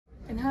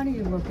how do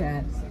you look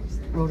at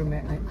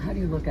how do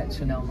you look at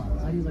Sonoma?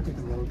 How do you look at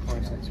the road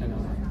course at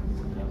Sonoma?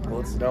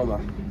 Well, it's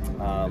Sonoma.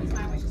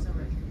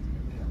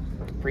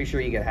 Pretty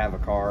sure you could have a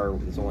car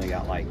that's only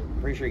got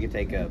pretty sure you could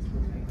take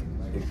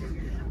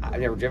I've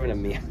never driven a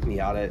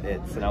Miata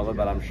at Sonoma,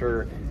 but I'm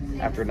sure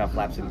after enough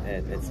laps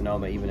at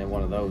Sonoma, even in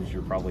one of those,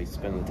 you're probably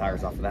spinning the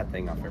tires off of that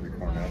thing off every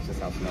corner. That's just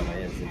how Sonoma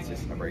is. It's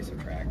just an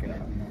abrasive track, and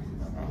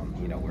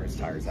you know, wears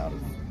tires out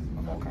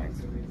of all kinds.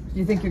 Do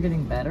you think you're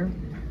getting better?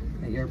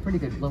 You're a pretty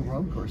good low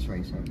road course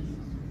racer.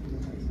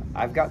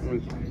 I've gotten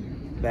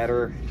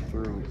better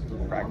through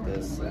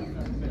practice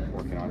and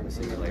working on the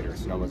simulator.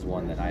 Sonoma's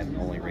one that I've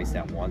only raced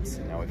at once,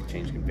 and now we've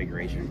changed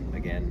configuration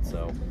again,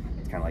 so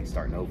it's kind of like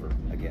starting over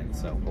again.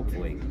 So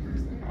hopefully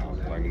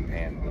learning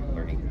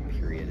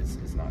period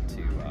is not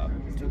too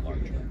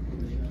large.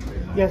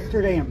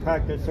 Yesterday in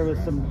practice, there was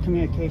some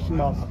communication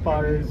about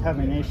spotters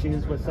having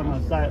issues with some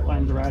of the sight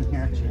lines around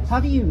here. How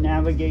do you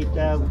navigate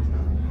that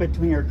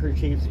between your crew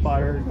chief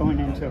spotter going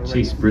into a race?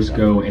 Chase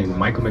Briscoe and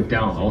Michael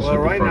McDowell also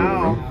well, at the front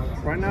of the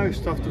room. Right now it's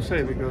tough to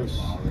say because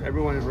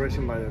everyone is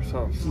racing by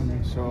themselves.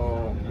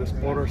 So the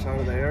spotters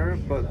are there,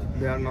 but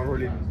they are not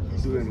really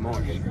doing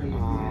much.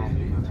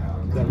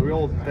 The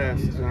real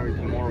test is going to be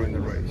tomorrow in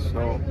the race.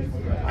 So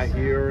I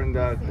hear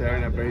that they're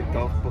in a very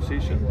tough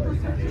position.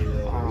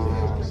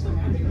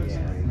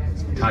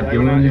 If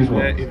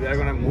they're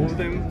going to move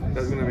them,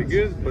 that's going to be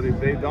good. But if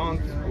they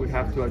don't, we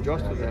have to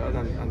adjust to that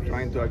and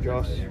trying to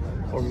adjust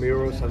our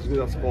mirrors as good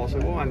as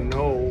possible and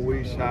know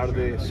which are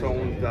the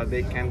zones that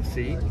they can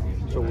see,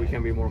 so we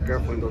can be more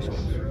careful in those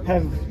zones.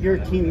 Have your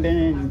team been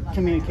in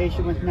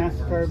communication with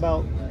NASCAR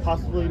about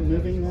possibly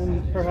moving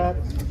them,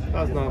 perhaps?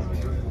 That's not,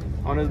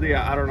 honestly,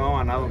 I don't know,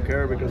 and I don't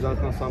care because that's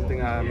not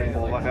something I'm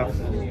involved. I have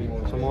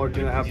some other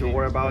things I have to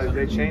worry about. If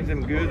they change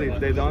them, good.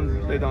 If they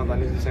don't, they don't.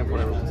 And it's the same for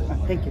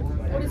everyone. Thank you.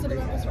 What is it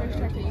about this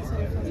racetrack that you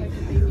said it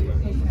feels like a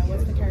baby?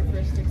 What's the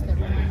characteristics that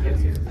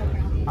remind you?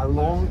 A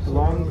long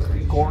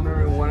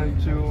corner in 1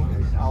 and 2.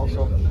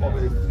 Also,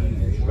 probably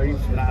very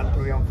flat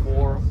 3 and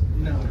 4.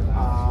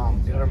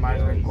 It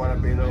reminds me quite a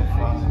bit of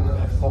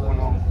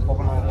Pocono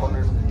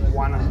corners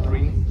 1 and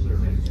 3.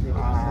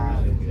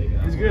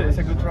 It's good. It's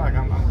a good track.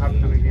 I'm happy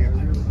to be here.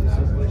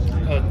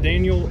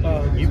 Daniel,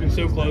 you've been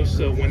so close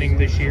to winning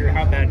this year.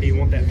 How bad do you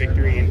want that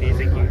victory, and do you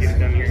think you can get it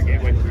done here at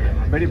Gateway?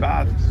 Very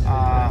bad.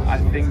 I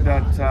think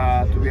that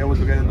to be able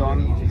to get it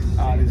done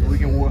this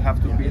weekend, we'll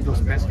have to beat those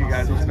Penske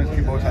guys. Those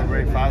Penske boys are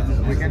very fast this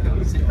weekend.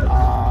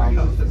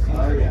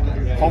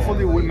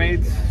 Hopefully we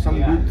made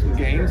some good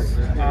gains.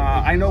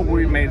 I know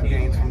we made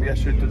gains from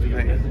yesterday to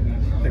today.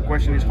 The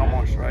question is how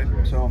much, right?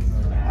 So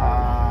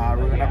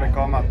we're going to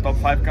become a top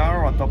 5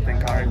 car or a top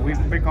 10 car. If we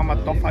become a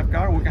top 5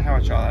 car, we can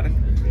have a shot at it.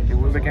 If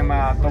we become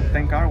a top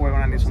 10 car, we're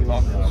going to need some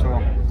luck.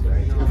 So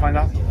we'll find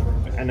out.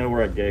 I know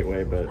we're at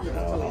Gateway, but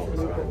I'll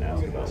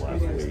ask about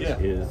last week.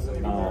 Is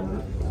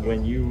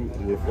when you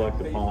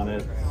reflect upon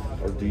it,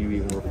 or do you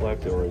even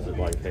reflect, or is it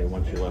like, hey,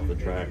 once you left the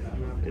track,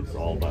 it's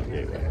all about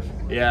Gateway?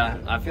 Yeah,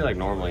 I feel like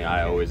normally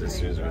I always, as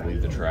soon as we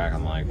leave the track,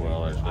 I'm like,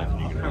 well, there's nothing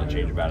you can really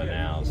change about it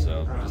now,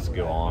 so just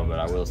go on. But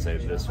I will say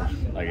this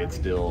one, like, it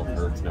still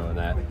hurts knowing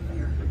that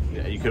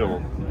you could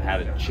have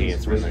had a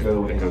chance with the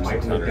Coke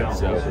 600.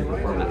 So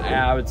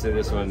yeah, I would say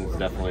this one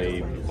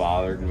definitely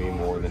bothered me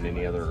more than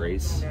any other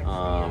race.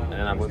 And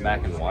I went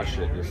back and watched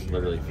it just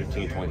literally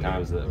 15-20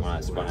 times when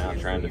I spun out,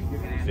 trying to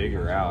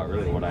figure out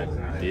really what I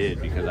did,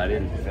 because I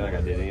didn't feel like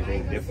I did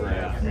anything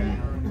different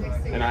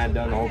than I had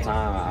done the whole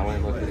time. I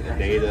went and looked at the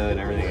data and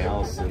everything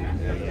else, and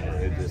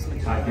it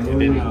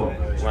didn't.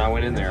 When I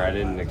went in there, I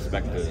didn't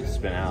expect to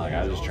spin out. Like,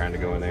 I was just trying to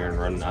go in there and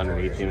run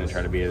underneath him and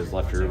try to be at his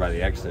left rear by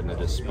the exit, and it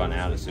just spun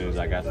out as soon as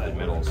I got to the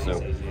middle.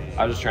 So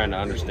I was just trying to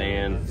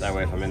understand, that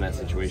way if I'm in that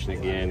situation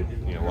again,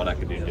 you know, what I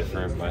could do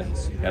different. But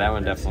yeah, that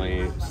one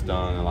definitely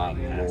stung a lot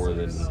more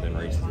than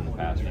races in the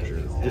past, for sure.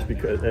 Just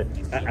because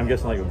I'm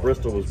guessing like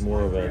Bristol was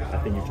more of a, I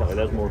think you talked,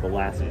 that was more of a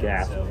last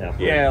gasp effort.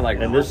 Yeah, like,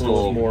 and Bristol this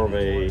was more of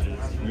a,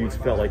 you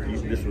felt like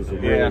this was a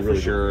really, yeah, really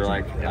for sure.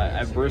 Like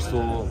at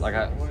Bristol, like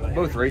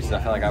both races, I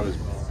felt like I was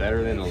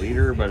better than the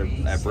leader, but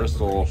at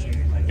Bristol,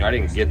 you know, I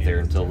didn't get there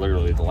until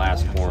literally the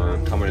last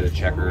corner, coming to the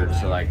checkered.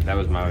 So like that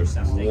was my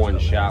one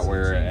shot.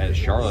 Where at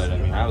Charlotte, I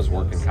mean, I was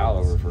working Kyle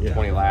over for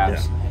 20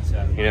 laps.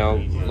 Yeah. You know,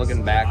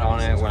 looking back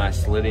on it, when I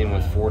slid in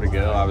with 4 to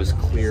go, I was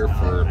clear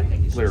for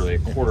literally a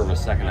quarter of a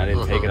second. I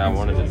didn't take it. I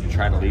wanted to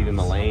try to lead in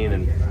the lane,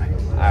 and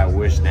I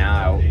wish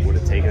now I would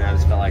have taken it. I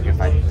just felt like if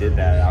I did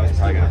that, I was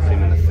probably going to put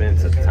him in the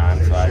fence at the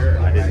time, so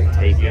I didn't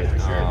take it.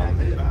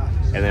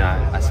 And then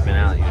I spin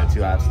out, you know,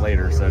 2 laps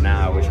later. So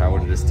now I wish I would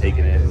have just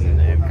taken it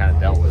and kind of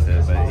dealt with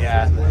it. But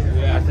yeah,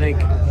 I think,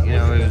 you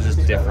know, it was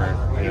just different,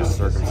 you know,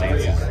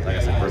 circumstances. Like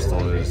I said,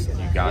 Bristol is,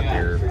 you got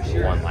there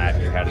 1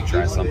 lap, you had to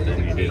try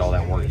something, you did all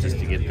that work just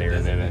to get there.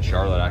 And then at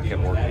Charlotte, I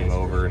kept working him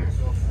over. And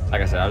like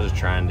I said, I was just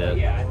trying to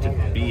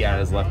be at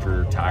his left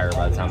rear tire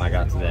by the time I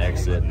got to the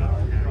exit. And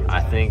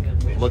I think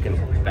looking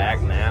back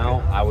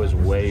now, I was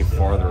way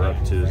farther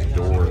up to his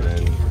door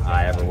than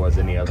I ever was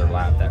any other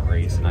lap that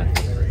race, and I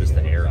think just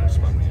the air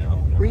spun me out.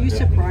 Were you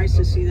surprised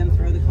to see them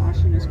throw the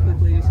caution as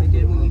quickly as they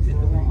did when you hit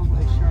the wall?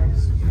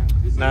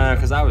 No,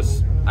 because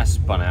I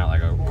spun out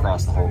like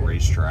across the whole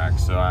racetrack.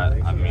 So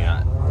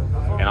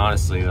and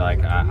honestly,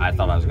 like I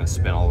thought I was going to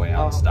spin all the way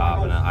out and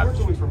stop, and I was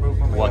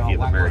lucky at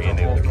the very end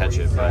able to catch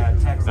it. But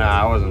no,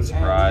 I wasn't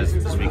surprised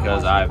just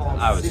because I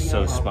was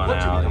so spun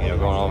out, you know,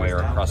 going all the way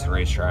across the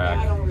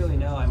racetrack. You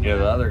know,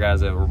 the other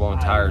guys that were blowing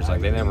tires,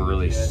 like they never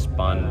really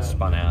spun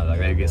out. Like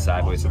they'd get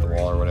sideways at the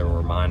wall or whatever,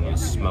 where mine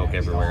was smoke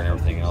everywhere and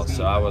everything else.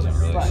 So I wasn't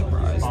really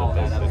surprised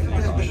that they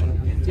did caution.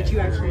 Did you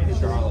actually hit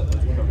Charlotte?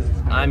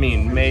 I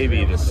mean,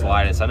 maybe the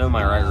slightest. I know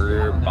my right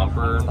rear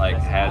bumper like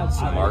had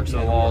some marks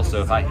on the wall,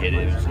 so if I hit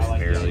it, it was just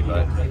barely.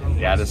 But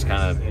yeah, I just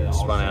kind of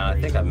spun out.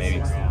 I think I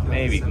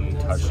maybe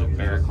touched it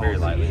very, very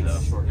lightly though.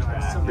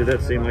 Did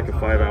that seem like a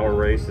 5-hour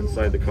race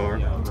inside the car?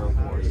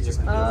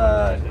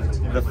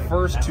 The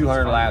first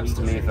 200 laps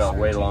to me felt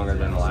way longer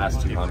than the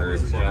last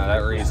 200. You know, that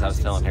race, I was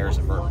telling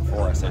Harrison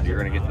before, I said, you're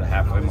going to get to the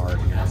halfway mark.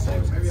 And I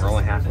said, we're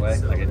only halfway?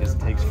 Like, it just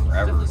takes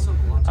forever.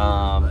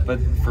 But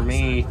for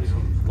me,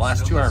 the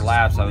last 200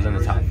 laps, I was in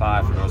the top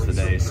 5 for most of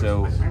the day,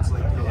 so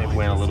it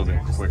went a little bit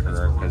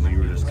quicker because you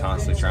were just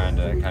constantly trying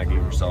to kind of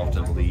get yourself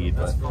to the lead.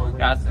 But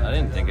yeah, I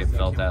didn't think it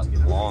felt that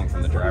long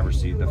from the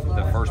driver's seat. The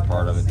first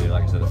part of it did,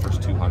 like I said, the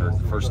first 200,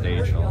 the first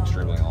stage felt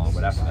extremely long,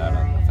 but after that,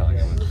 I felt like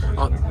it went pretty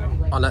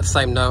quickly. On that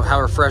same note, how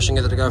refreshing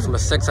is it to go from a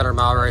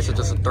 600-mile race to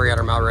just a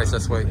 300-mile race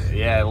this week?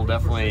 Yeah, it'll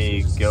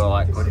definitely go a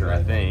lot quicker,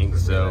 I think.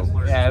 So,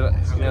 yeah,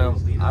 you know,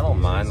 I don't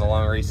mind the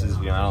long races.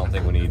 You know, I don't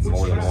think we need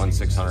more than one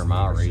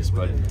 600-mile race,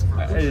 but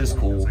it is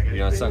cool. You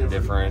know, it's something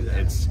different.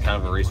 It's kind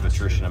of a race of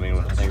attrition. I mean,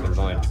 I think there's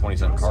only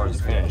 27 cars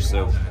to finish,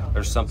 so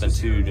there's something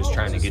to just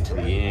trying to get to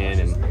the end,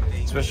 and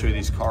especially with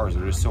these cars,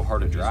 they're just so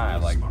hard to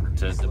drive. Like,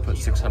 to put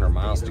 600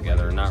 miles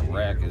together and not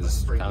wreck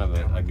is kind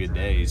of a good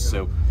day.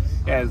 So,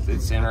 yeah,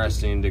 it's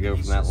interesting to go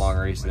from that long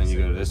race and then you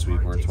go to this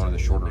week where it's one of the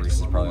shorter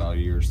races probably all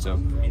year. So,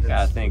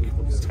 yeah, I think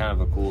it's kind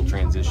of a cool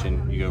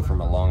transition. You go from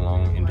a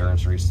long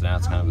endurance race to now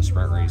it's kind of a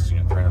sprint race. You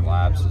know, 300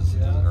 laps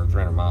or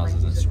 300 miles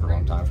isn't a super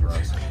long time for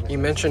us. You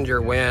mentioned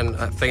your win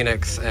at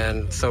Phoenix,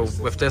 and so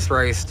with this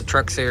race, the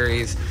Truck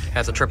Series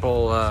has a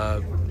triple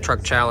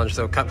truck challenge,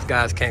 so Cup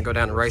guys can't go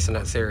down and race in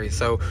that series.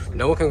 So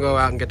no one can go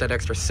out and get that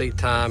extra seat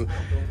time.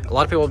 A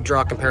lot of people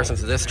draw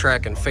comparisons to this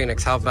track and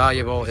Phoenix. How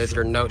valuable is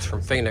your notes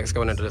from Phoenix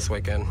going into this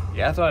weekend?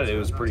 Yeah, I thought it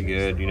was pretty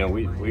good. You know,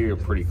 we were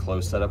pretty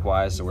close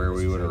setup-wise to where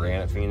we would have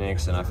ran at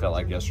Phoenix, and I felt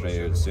like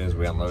yesterday, as soon as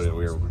we unloaded,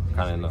 we were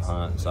kind of in the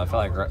hunt. So I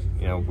felt like,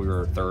 you know, we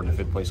were 3rd and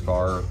 5th place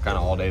car kind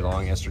of all day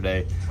long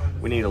yesterday.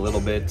 We need a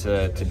little bit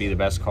to be the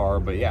best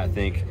car, but yeah, I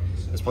think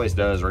this place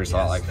does race a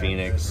lot like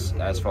Phoenix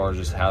as far as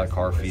just how the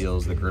car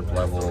feels, the grip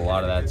level, a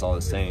lot of that's all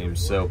the same.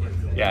 So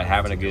yeah,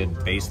 having a good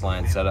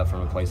baseline setup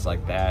from a place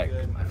like that,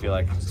 I feel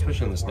like,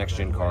 especially in this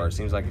next-gen car, it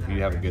seems like if you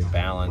have a good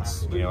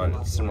balance, you know,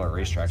 at similar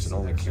racetracks, it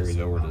normally carries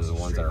over to the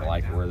ones that are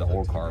like where the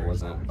old car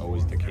wasn't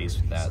always the case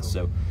with that.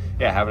 So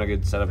yeah, having a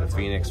good setup at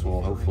Phoenix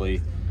will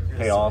hopefully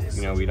pay off.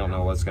 You know, we don't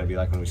know what it's going to be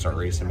like when we start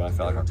racing, but I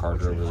felt like our car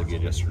drove really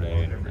good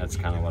yesterday, and that's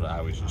kind of what I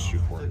always just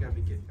shoot for.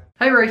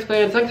 Hey race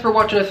fans, thanks for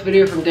watching this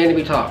video from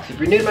DannyBTalks. If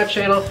you're new to my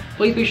channel,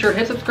 please be sure to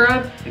hit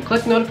subscribe and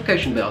click the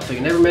notification bell so you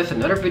never miss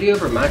another video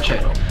from my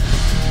channel.